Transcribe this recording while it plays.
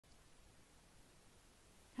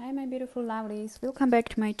Hi my beautiful lovelies, welcome back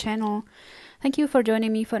to my channel. Thank you for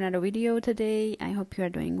joining me for another video today. I hope you are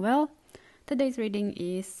doing well. Today's reading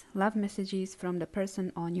is love messages from the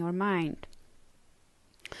person on your mind.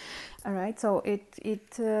 Alright, so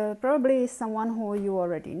it probably is someone who you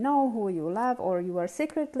already know, who you love, or you are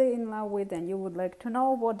secretly in love with, and you would like to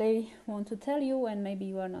know what they want to tell you, and maybe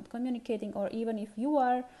you are not communicating, or even if you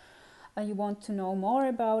are, you want to know more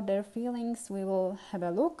about their feelings. We will have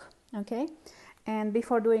a look, okay? And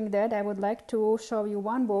before doing that, I would like to show you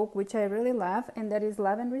one book which I really love, and that is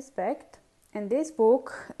Love and Respect. And this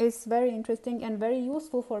book is very interesting and very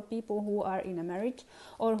useful for people who are in a marriage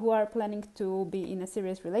or who are planning to be in a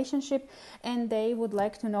serious relationship, and they would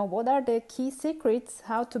like to know what are the key secrets,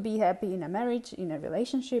 how to be happy in a marriage, in a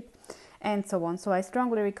relationship, and so on. So I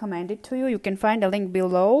strongly recommend it to you. You can find a link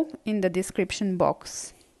below in the description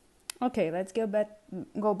box. Okay, let's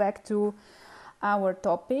go back to our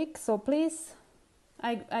topic. So please,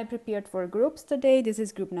 I prepared 4 groups today. This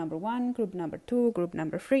is group number 1, group number 2, group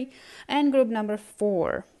number 3, and group number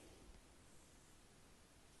 4.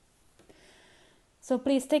 So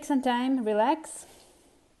please take some time, relax,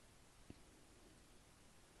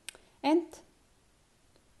 and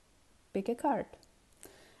pick a card.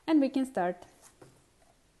 And we can start.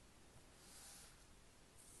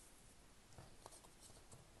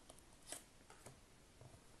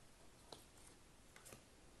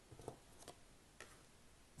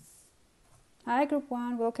 Hi group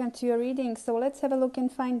 1, welcome to your reading. So let's have a look and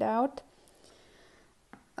find out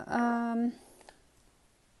a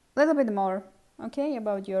little bit more, okay,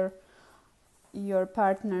 about your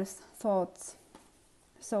partner's thoughts.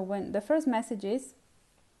 So when the first message is,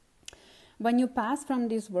 when you pass from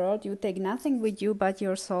this world, you take nothing with you but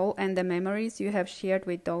your soul and the memories you have shared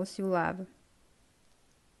with those you love.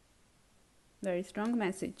 Very strong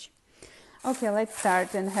message. Okay, let's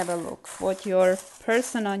start and have a look what your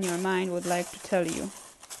person on your mind would like to tell you.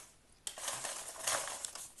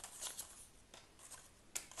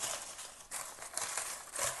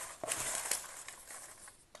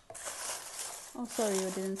 Oh, sorry, you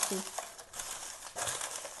didn't see.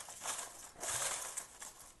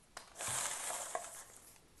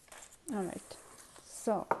 All right,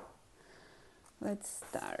 so let's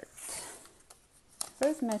start.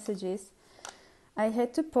 First message is, I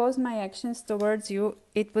had to pause my actions towards you.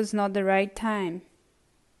 It was not the right time.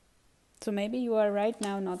 So maybe you are right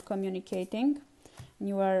now not communicating.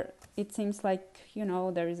 It seems like,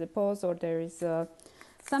 there is a pause, or there is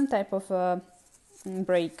some type of a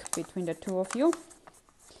break between the two of you.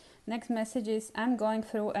 Next message is, I'm going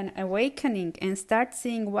through an awakening and start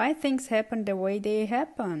seeing why things happen the way they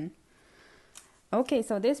happen. Okay,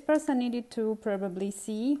 so this person needed to probably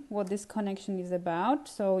see what this connection is about.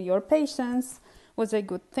 So your patience was a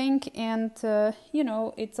good thing, and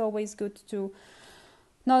it's always good to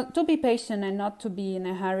be patient and not to be in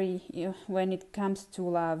a hurry when it comes to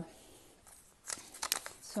love.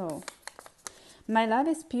 So my love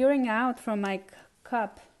is pouring out from my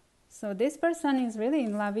cup. So this person is really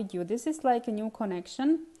in love with you. This is like a new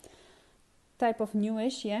connection, type of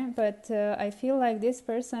newish, yeah, but I feel like this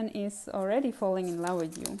person is already falling in love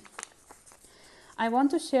with you. I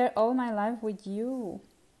want to share all my life with you.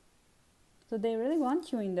 So they really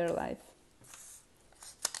want you in their life.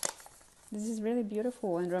 This is really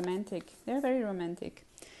beautiful and romantic. They're very romantic.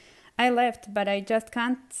 I left, but I just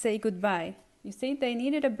can't say goodbye. You see, they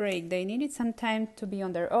needed a break. They needed some time to be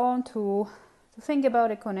on their own, to think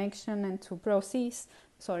about a connection, and to process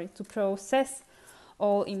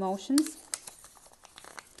all emotions.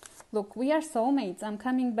 Look, we are soulmates. I'm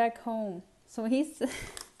coming back home. So he's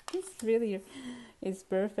really is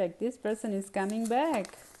perfect. This person is coming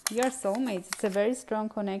back. You are soulmates. It's a very strong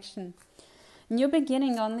connection. New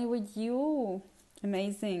beginning only with you.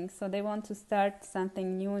 Amazing. So they want to start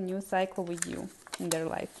something new, a new cycle with you in their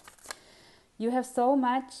life. You have so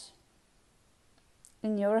much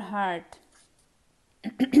in your heart.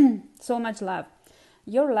 So much love.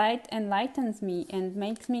 Your light enlightens me and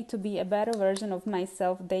makes me to be a better version of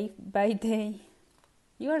myself day by day.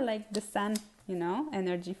 You are like the sun,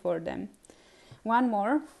 energy for them. One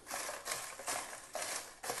more.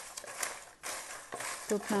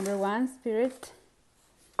 Group number 1, Spirit.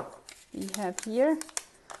 We have here,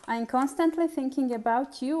 I'm constantly thinking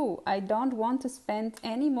about you. I don't want to spend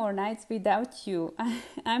any more nights without you.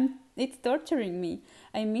 It's torturing me.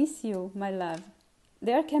 I miss you, my love.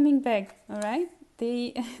 They are coming back, all right?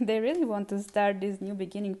 They really want to start this new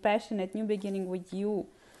beginning, passionate new beginning with you.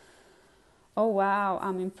 Oh wow,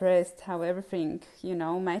 I'm impressed how everything,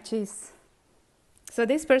 matches. So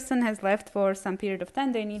this person has left for some period of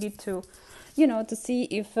time. They needed to, to see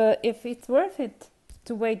if it's worth it.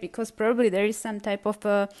 to wait, because probably there is some type of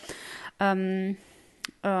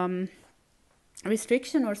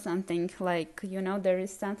restriction or something, like, you know, there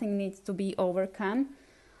is something needs to be overcome.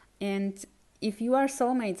 And if you are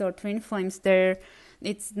soulmates or twin flames, there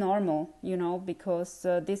it's normal, you know, because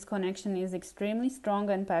this connection is extremely strong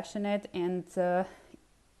and passionate, and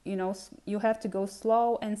you know, you have to go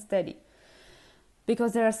slow and steady,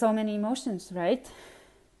 because there are so many emotions, right?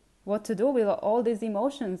 What to do with all these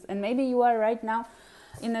emotions? And maybe you are right now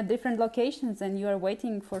in a different locations and you are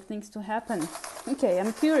waiting for things to happen. Okay,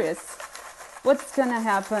 I'm curious. What's gonna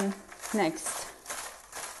happen next?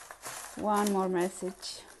 One more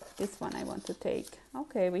message. This one I want to take.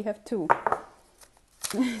 Okay, we have two.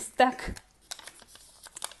 Stuck.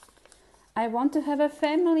 I want to have a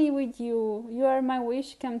family with you. You are my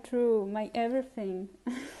wish come true, my everything.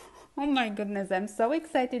 Oh my goodness, I'm so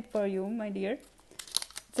excited for you, my dear.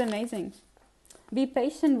 It's amazing. Be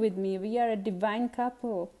patient with me. We are a divine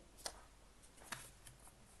couple.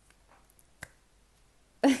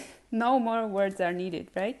 No more words are needed,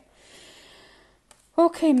 right?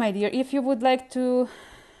 Okay, my dear, if you would like to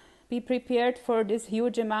be prepared for this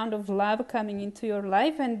huge amount of love coming into your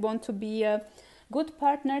life and want to be a good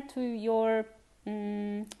partner to your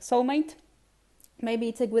soulmate, maybe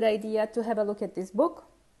it's a good idea to have a look at this book,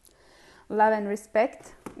 Love and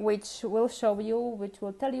Respect, which will show you, which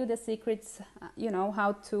will tell you the secrets, you know,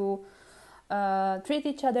 how to treat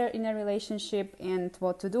each other in a relationship and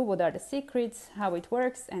what to do, what are the secrets, how it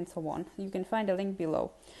works, and so on. You can find a link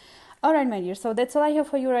below. Alright, my dear, so that's all I have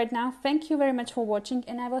for you right now. Thank you very much for watching,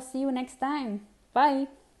 and I will see you next time. Bye!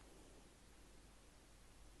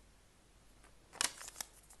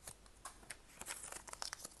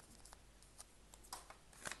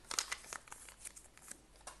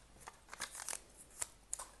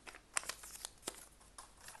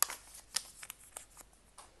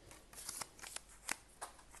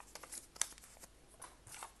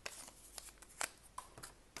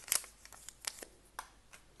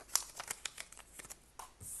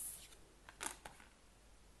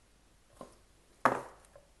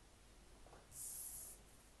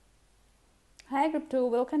 Hi group 2,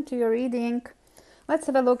 welcome to your reading. Let's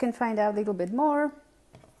have a look and find out a little bit more.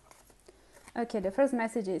 Okay, the first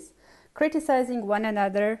message is: criticizing one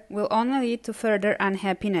another will only lead to further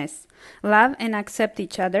unhappiness. Love and accept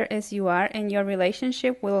each other as you are, and your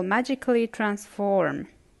relationship will magically transform.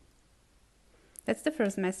 That's the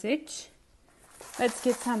first message. Let's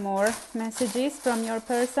get some more messages from your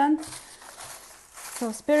person.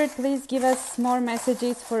 So Spirit, please give us more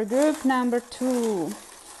messages for group number 2.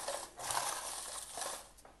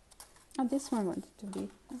 Oh, this one wanted to be.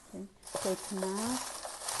 Okay, take now.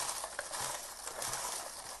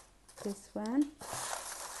 This one.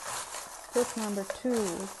 Group number 2.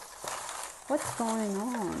 What's going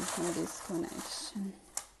on with this connection?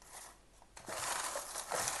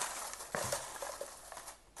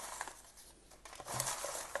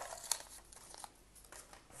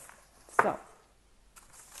 So,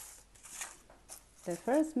 the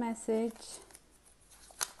first message: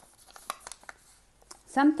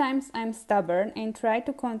 sometimes I'm stubborn and try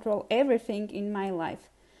to control everything in my life,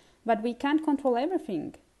 but we can't control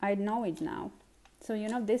everything. I know it now. So, you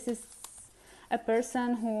know, this is a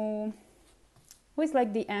person who is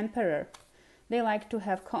like the emperor. They like to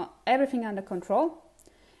have everything under control,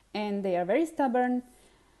 and they are very stubborn.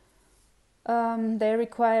 They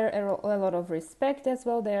require a lot of respect as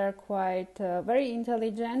well. They are quite very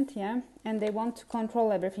intelligent, yeah, and they want to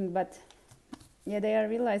control everything, but yeah, they are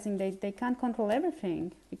realizing they can't control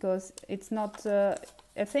everything, because it's not a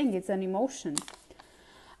thing, it's an emotion.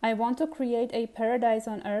 I want to create a paradise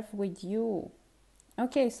on earth with you.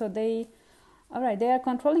 Okay, so they are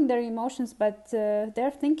controlling their emotions, but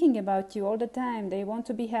they're thinking about you all the time. They want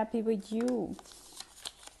to be happy with you.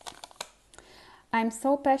 I'm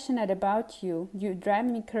so passionate about you. You drive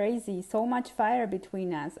me crazy. So much fire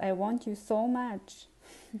between us. I want you so much.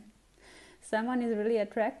 Someone is really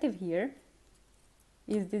attractive here.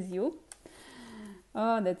 Is this you?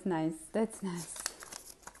 Oh, that's nice. That's nice.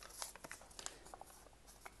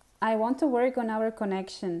 I want to work on our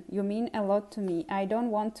connection. You mean a lot to me. I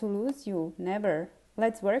don't want to lose you. Never.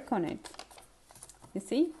 Let's work on it. You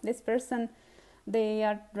see, this person, they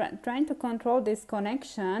are trying to control this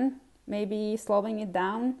connection, maybe slowing it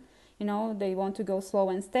down. You know, they want to go slow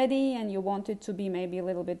and steady, and you want it to be maybe a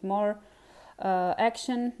little bit more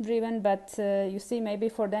action driven, but you see, maybe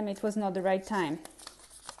for them it was not the right time.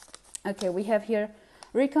 Okay, we have here,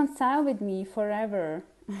 reconcile with me forever.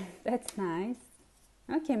 That's nice.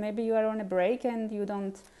 Okay, maybe you are on a break and you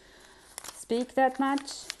don't speak that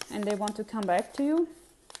much, and they want to come back to you.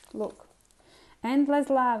 Look, endless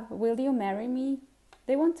love, will you marry me?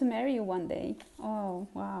 They want to marry you one day. Oh,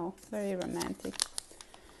 wow. Very romantic.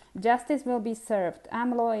 Justice will be served.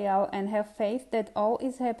 I'm loyal and have faith that all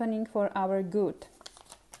is happening for our good.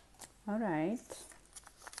 All right.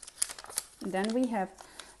 Then we have,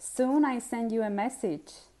 soon I send you a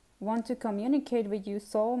message. Want to communicate with you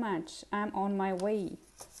so much. I'm on my way.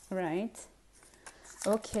 Right.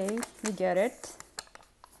 Okay, we get it.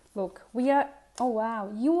 Look, we are, oh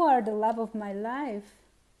wow, you are the love of my life.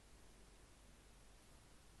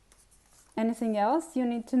 Anything else you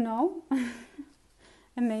need to know?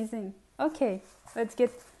 Amazing. Okay, let's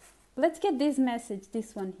get this message,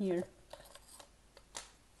 this one here.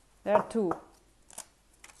 There are two.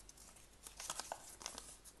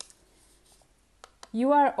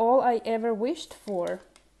 You are all I ever wished for.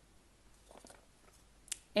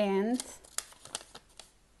 And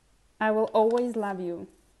I will always love you.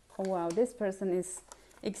 Oh wow, this person is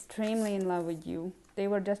extremely in love with you. They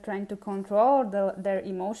were just trying to control their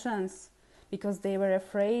emotions because they were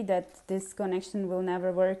afraid that this connection will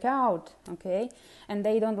never work out, okay? And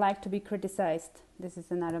they don't like to be criticized. This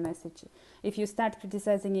is another message. If you start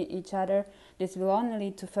criticizing each other, this will only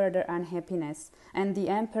lead to further unhappiness. And the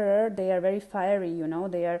Emperor, they are very fiery, you know,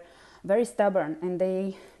 they are very stubborn, and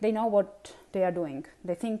they know what they are doing.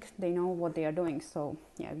 They think they know what they are doing, so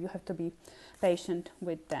yeah, you have to be patient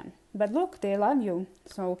with them. But look, they love you.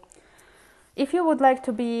 So if you would like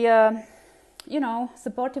to be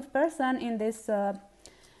supportive person in this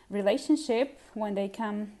relationship, when they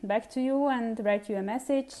come back to you and write you a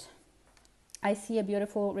message, I see a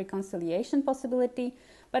beautiful reconciliation possibility,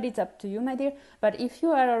 but it's up to you, my dear. But if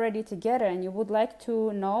you are already together and you would like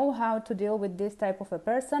to know how to deal with this type of a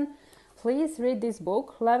person, please read this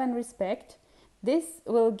book, Love and Respect. This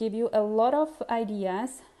will give you a lot of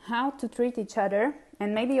ideas how to treat each other,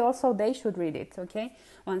 and maybe also they should read it, okay?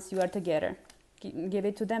 Once you are together, give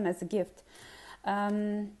it to them as a gift.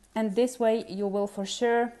 And this way you will for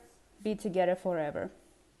sure be together forever.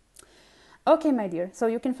 Okay, my dear, so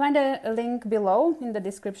you can find a link below in the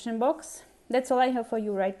description box. That's all I have for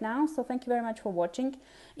you right now, so thank you very much for watching.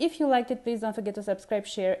 If you liked it, please don't forget to subscribe,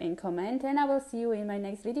 share and comment, and I will see you in my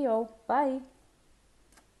next video. Bye!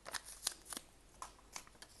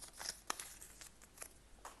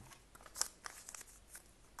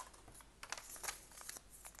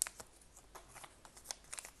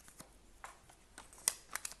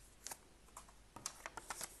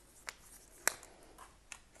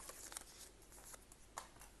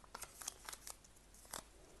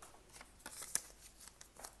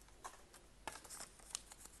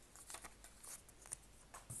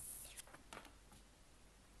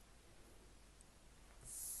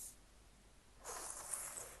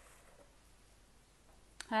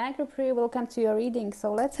 Hi, Group 3, welcome to your reading.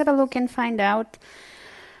 So let's have a look and find out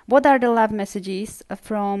what are the love messages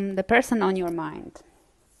from the person on your mind.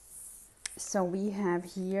 So we have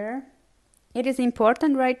here, it is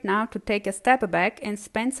important right now to take a step back and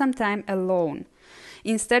spend some time alone.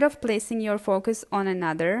 Instead of placing your focus on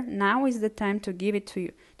another, now is the time to give it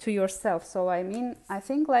to yourself. So I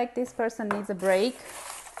think like this person needs a break.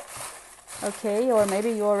 Okay, or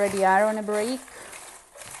maybe you already are on a break.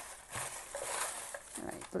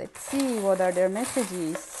 Right, let's see what are their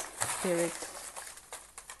messages, Spirit.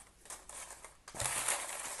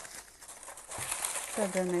 What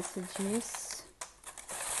are their messages?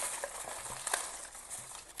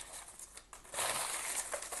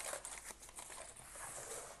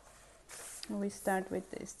 We start with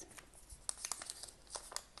this.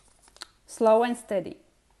 Slow and steady.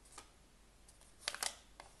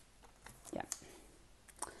 Yeah.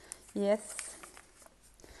 Yes.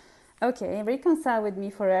 Okay, reconcile with me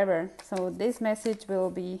forever. So this message will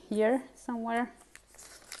be here somewhere.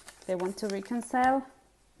 They want to reconcile.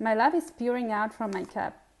 My love is pouring out from my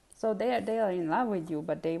cup. So they are in love with you,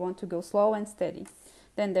 but they want to go slow and steady.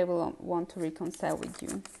 Then they will want to reconcile with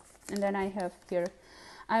you. And then I have here,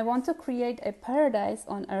 I want to create a paradise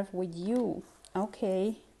on earth with you.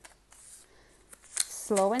 Okay.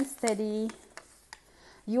 Slow and steady.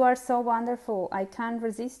 You are so wonderful. I can't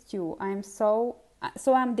resist you.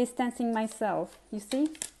 So I'm distancing myself. You see?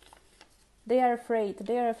 They are afraid.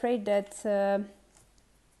 They are afraid that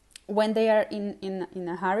when they are in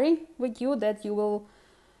a hurry with you, that you will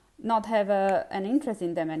not have an interest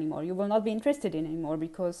in them anymore. You will not be interested in anymore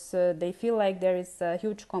because they feel like there is a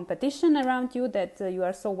huge competition around you, that you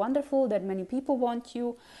are so wonderful, that many people want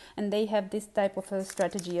you, and they have this type of a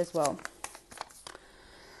strategy as well.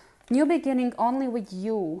 New beginning only with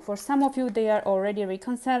you. For some of you, they are already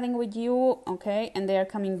reconciling with you, okay, and they are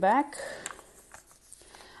coming back.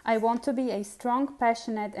 I want to be a strong,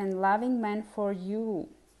 passionate, and loving man for you.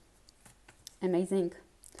 Amazing.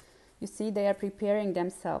 You see, they are preparing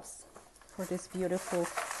themselves for this beautiful,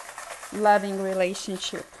 loving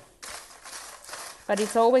relationship. But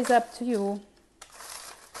it's always up to you.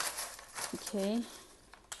 Okay?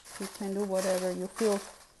 You can do whatever you feel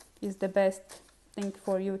is the best thing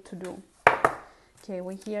for you to do. Okay,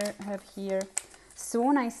 we have here,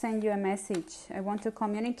 soon I send you a message. I want to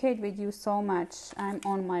communicate with you so much. I'm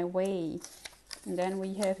on my way. And then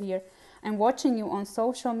we have here, I'm watching you on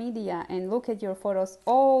social media and look at your photos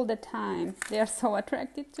all the time. They are so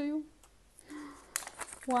attracted to you.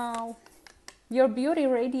 Wow. Your beauty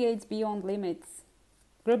radiates beyond limits.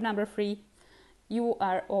 Group number 3, you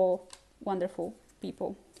are all wonderful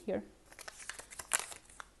people here.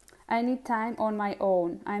 I need time on my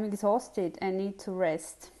own. I'm exhausted and need to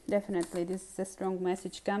rest. Definitely, this is a strong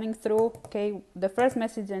message coming through. Okay, the first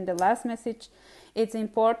message and the last message. It's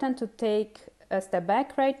important to take a step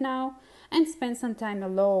back right now and spend some time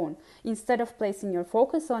alone. Instead of placing your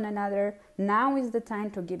focus on another, now is the time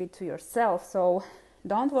to give it to yourself. So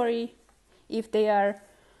don't worry if they are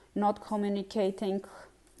not communicating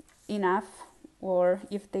enough or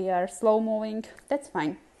if they are slow moving. That's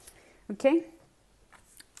fine. Okay?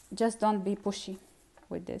 Just don't be pushy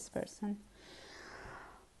with this person.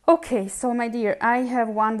 Okay, so my dear, I have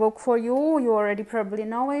one book for you. You already probably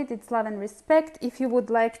know it. It's Love and Respect. If you would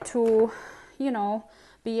like to,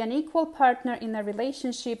 be an equal partner in a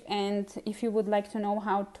relationship, and if you would like to know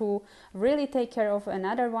how to really take care of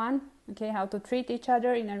another one, okay, how to treat each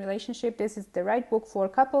other in a relationship, this is the right book for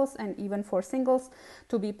couples and even for singles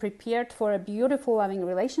to be prepared for a beautiful, loving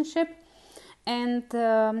relationship. And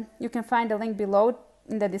you can find the link below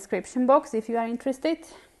in the description box if you are interested.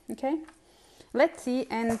 Okay, let's see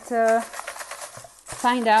and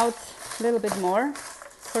find out a little bit more.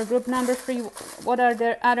 For group number 3, what are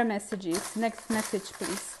their other messages? Next message,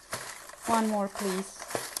 please. One more, please.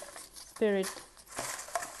 Spirit.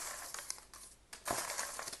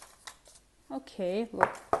 Okay,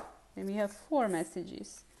 look. And we have 4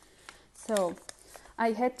 messages. So,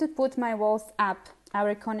 I had to put my walls up.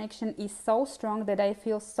 Our connection is so strong that I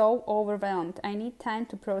feel so overwhelmed. I need time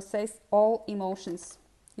to process all emotions.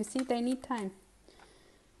 You see, they need time.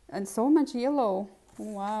 And so much yellow.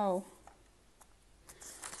 Wow.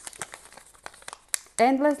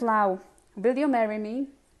 Endless love. Will you marry me?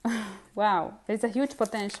 Wow, there's a huge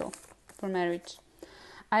potential for marriage.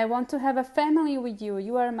 I want to have a family with you.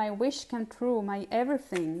 You are my wish come true, my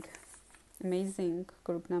everything. Amazing.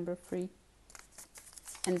 Group number 3.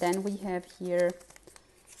 And then we have here,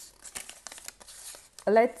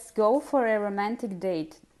 let's go for a romantic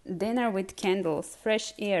date. Dinner with candles,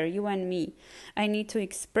 fresh air, you and me. I need to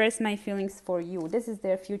express my feelings for you. This is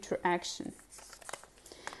their future action.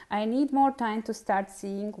 I need more time to start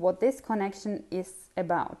seeing what this connection is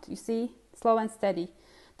about. You see, slow and steady.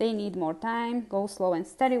 They need more time. Go slow and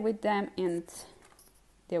steady with them and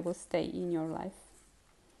they will stay in your life.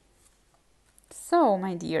 So,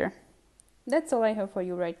 my dear, that's all I have for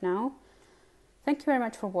you right now. Thank you very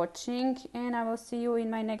much for watching and I will see you in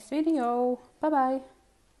my next video. Bye-bye.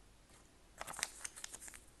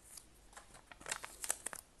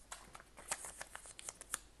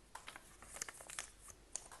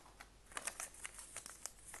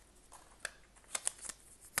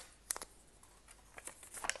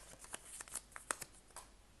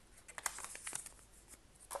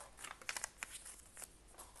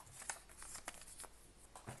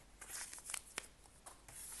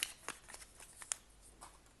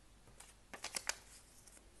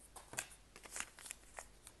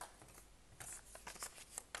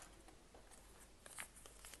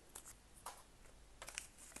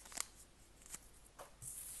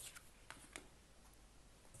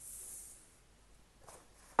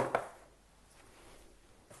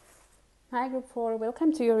 Hi group 4,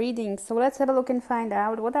 welcome to your reading. So let's have a look and find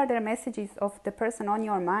out what are the messages of the person on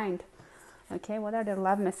your mind. Okay, what are their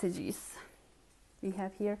love messages? We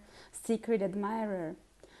have here secret admirer.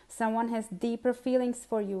 Someone has deeper feelings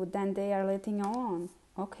for you than they are letting on.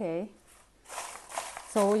 Okay.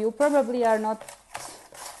 So you probably are not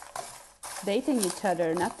dating each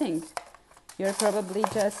other, nothing. You're probably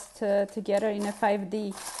just together in a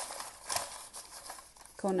 5D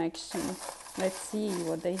connection. Let's see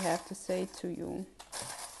what they have to say to you.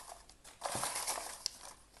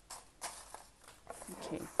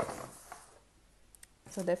 Okay.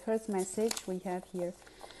 So the first message we have here.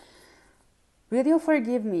 Will you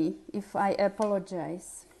forgive me if I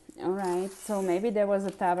apologize? All right. So maybe there was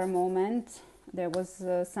a tower moment. There was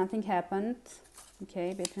something happened,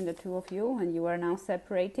 okay, between the two of you, and you are now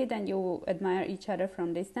separated and you admire each other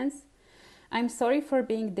from distance. I'm sorry for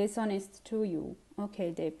being dishonest to you.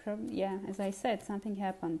 Okay, they probably, yeah, as I said, something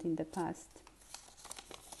happened in the past.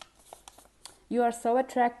 You are so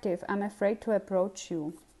attractive, I'm afraid to approach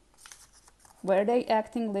you. Were they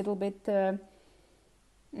acting a little bit that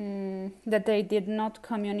they did not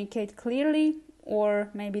communicate clearly, or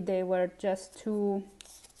maybe they were just too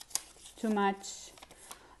much,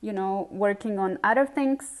 you know, working on other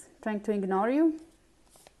things, trying to ignore you?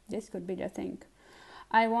 This could be the thing.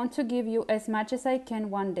 I want to give you as much as I can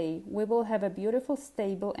one day. We will have a beautiful,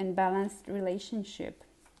 stable and balanced relationship.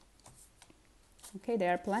 Okay, they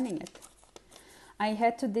are planning it. I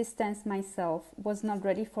had to distance myself, was not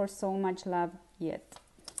ready for so much love yet.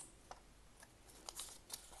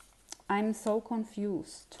 I'm so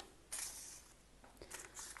confused.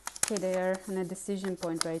 Okay, they are on a decision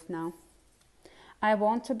point right now. I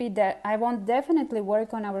want definitely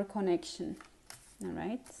work on our connection. All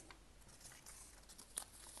right.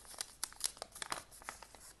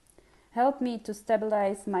 Help me to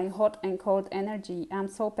stabilize my hot and cold energy. I'm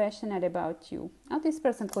so passionate about you. Now this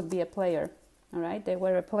person could be a player. All right, they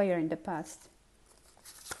were a player in the past.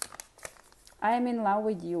 I am in love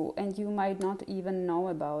with you and you might not even know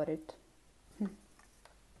about it.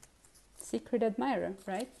 Secret admirer,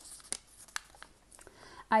 right?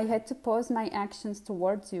 I had to pause my actions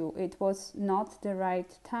towards you. It was not the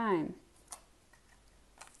right time.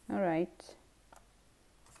 All right.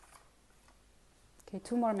 Okay,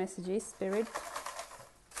 2 more messages, Spirit.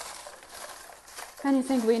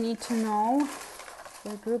 Anything we need to know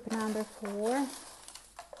for group number 4?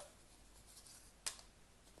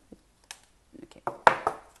 Okay.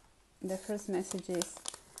 The first message is,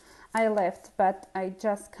 I left, but I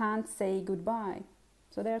just can't say goodbye.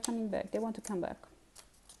 So they are coming back. They want to come back.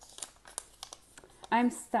 I'm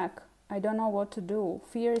stuck. I don't know what to do.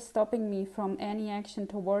 Fear is stopping me from any action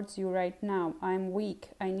towards you right now. I'm weak.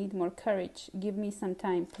 I need more courage. Give me some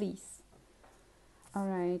time, please. All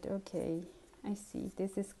right, okay. I see.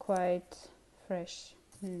 This is quite fresh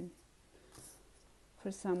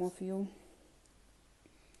for some of you.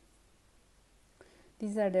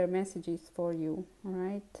 These are their messages for you, all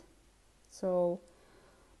right? So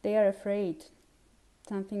they are afraid.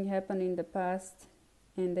 Something happened in the past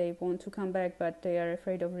and they want to come back, but they are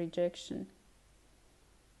afraid of rejection.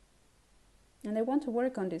 And they want to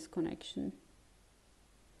work on this connection.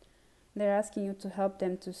 They're asking you to help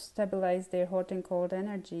them to stabilize their hot and cold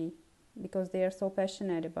energy because they are so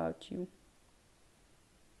passionate about you.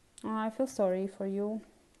 Oh, I feel sorry for you.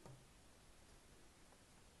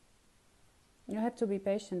 You have to be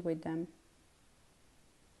patient with them.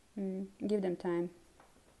 Give them time.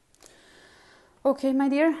 Okay, my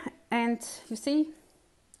dear. And you see,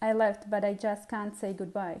 I left, but I just can't say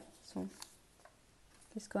goodbye. So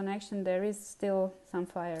this connection, there is still some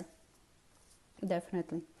fire.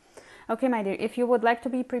 Definitely. Okay, my dear, if you would like to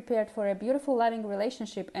be prepared for a beautiful, loving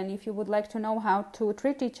relationship, and if you would like to know how to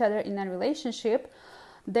treat each other in a relationship,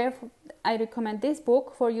 therefore, I recommend this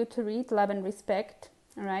book for you to read, Love and Respect.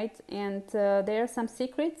 All right, and there are some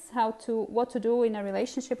secrets what to do in a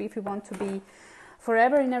relationship if you want to be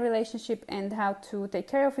forever in a relationship, and how to take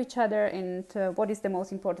care of each other, and what is the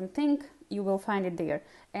most important thing. You will find it there,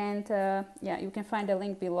 and yeah, you can find a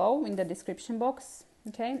link below in the description box.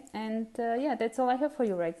 Okay, and yeah, that's all I have for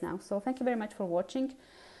you right now. So thank you very much for watching,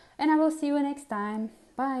 and I will see you next time.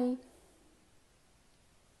 Bye.